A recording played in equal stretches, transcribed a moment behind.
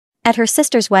At her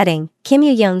sister's wedding, Kim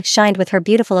Yoo Jung shined with her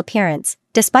beautiful appearance,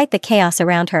 despite the chaos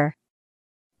around her.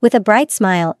 With a bright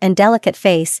smile and delicate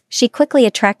face, she quickly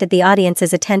attracted the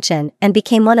audience's attention and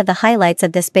became one of the highlights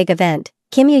of this big event.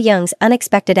 Kim Yoo Jung's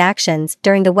unexpected actions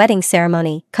during the wedding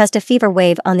ceremony caused a fever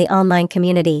wave on the online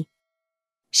community.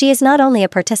 She is not only a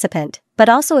participant, but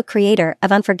also a creator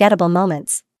of unforgettable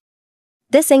moments.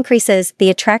 This increases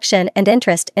the attraction and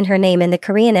interest in her name in the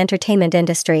Korean entertainment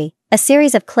industry. A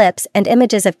series of clips and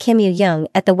images of Kim Yoo Jung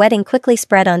at the wedding quickly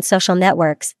spread on social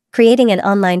networks, creating an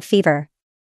online fever.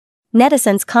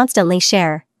 Netizens constantly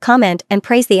share, comment and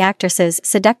praise the actress's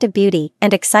seductive beauty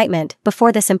and excitement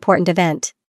before this important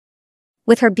event.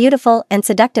 With her beautiful and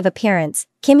seductive appearance,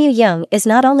 Kim Yoo Jung is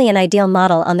not only an ideal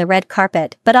model on the red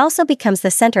carpet but also becomes the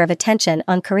center of attention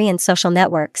on Korean social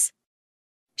networks.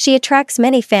 She attracts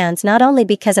many fans not only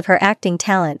because of her acting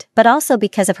talent but also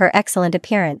because of her excellent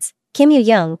appearance. Kim Yoo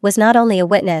Jung was not only a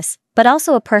witness, but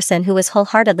also a person who was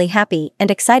wholeheartedly happy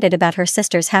and excited about her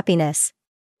sister's happiness.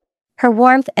 Her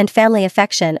warmth and family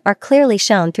affection are clearly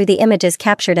shown through the images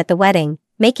captured at the wedding,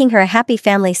 making her a happy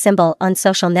family symbol on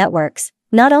social networks.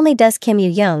 Not only does Kim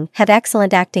Yoo Jung have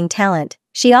excellent acting talent,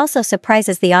 she also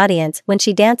surprises the audience when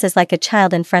she dances like a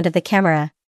child in front of the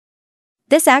camera.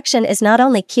 This action is not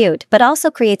only cute but also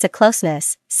creates a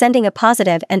closeness, sending a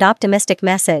positive and optimistic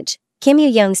message. Kim Yoo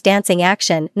Jung's dancing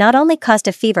action not only caused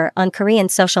a fever on Korean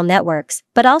social networks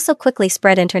but also quickly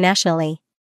spread internationally.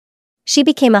 She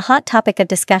became a hot topic of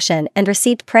discussion and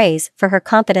received praise for her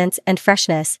confidence and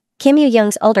freshness. Kim Yoo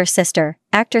Jung's older sister,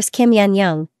 actress Kim Yan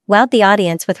Young, wowed the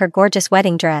audience with her gorgeous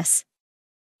wedding dress.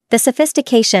 The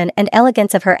sophistication and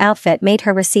elegance of her outfit made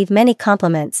her receive many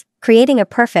compliments, creating a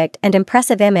perfect and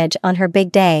impressive image on her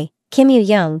big day. Kim Yoo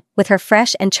Jung, with her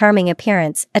fresh and charming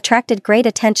appearance, attracted great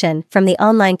attention from the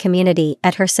online community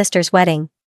at her sister's wedding.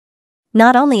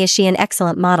 Not only is she an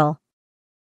excellent model,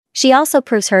 she also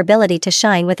proves her ability to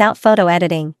shine without photo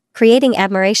editing, creating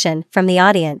admiration from the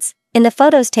audience. In the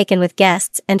photos taken with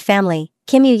guests and family,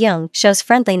 Kim Yoo Jung shows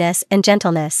friendliness and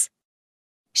gentleness.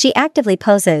 She actively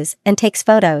poses and takes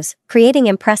photos, creating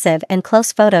impressive and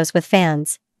close photos with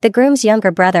fans. The groom's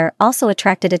younger brother also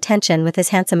attracted attention with his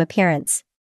handsome appearance.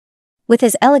 With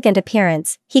his elegant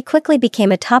appearance, he quickly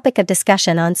became a topic of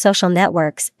discussion on social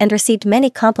networks and received many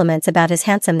compliments about his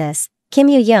handsomeness. Kim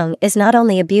Yoo Jung is not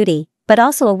only a beauty, but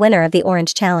also a winner of the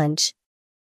Orange Challenge.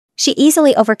 She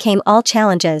easily overcame all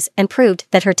challenges and proved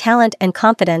that her talent and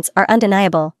confidence are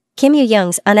undeniable. Kim Yoo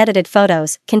Jung's unedited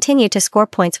photos continue to score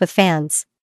points with fans.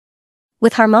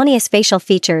 With harmonious facial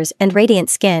features and radiant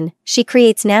skin, she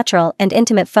creates natural and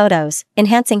intimate photos,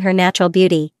 enhancing her natural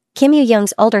beauty. Kim Yoo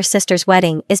Jung's older sister's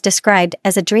wedding is described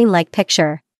as a dreamlike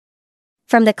picture.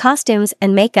 From the costumes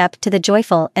and makeup to the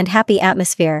joyful and happy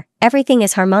atmosphere, everything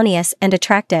is harmonious and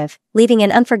attractive, leaving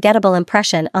an unforgettable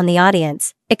impression on the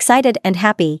audience. Excited and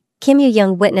happy, Kim Yoo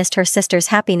Jung witnessed her sister's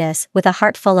happiness with a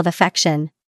heart full of affection.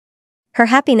 Her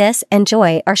happiness and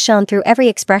joy are shown through every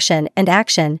expression and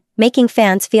action, making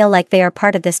fans feel like they are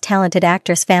part of this talented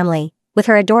actress family. With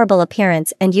her adorable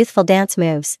appearance and youthful dance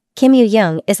moves, Kim Yoo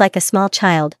Jung is like a small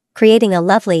child, creating a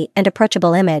lovely and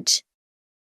approachable image.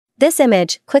 This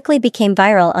image quickly became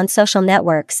viral on social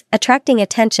networks, attracting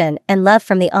attention and love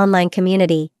from the online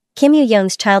community. Kim Yoo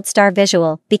Jung's child star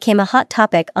visual became a hot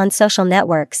topic on social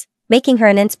networks, making her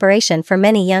an inspiration for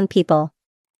many young people.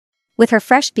 With her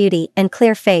fresh beauty and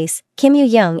clear face, Kim Yoo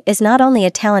Jung is not only a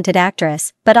talented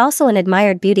actress but also an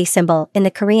admired beauty symbol in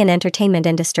the Korean entertainment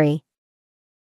industry.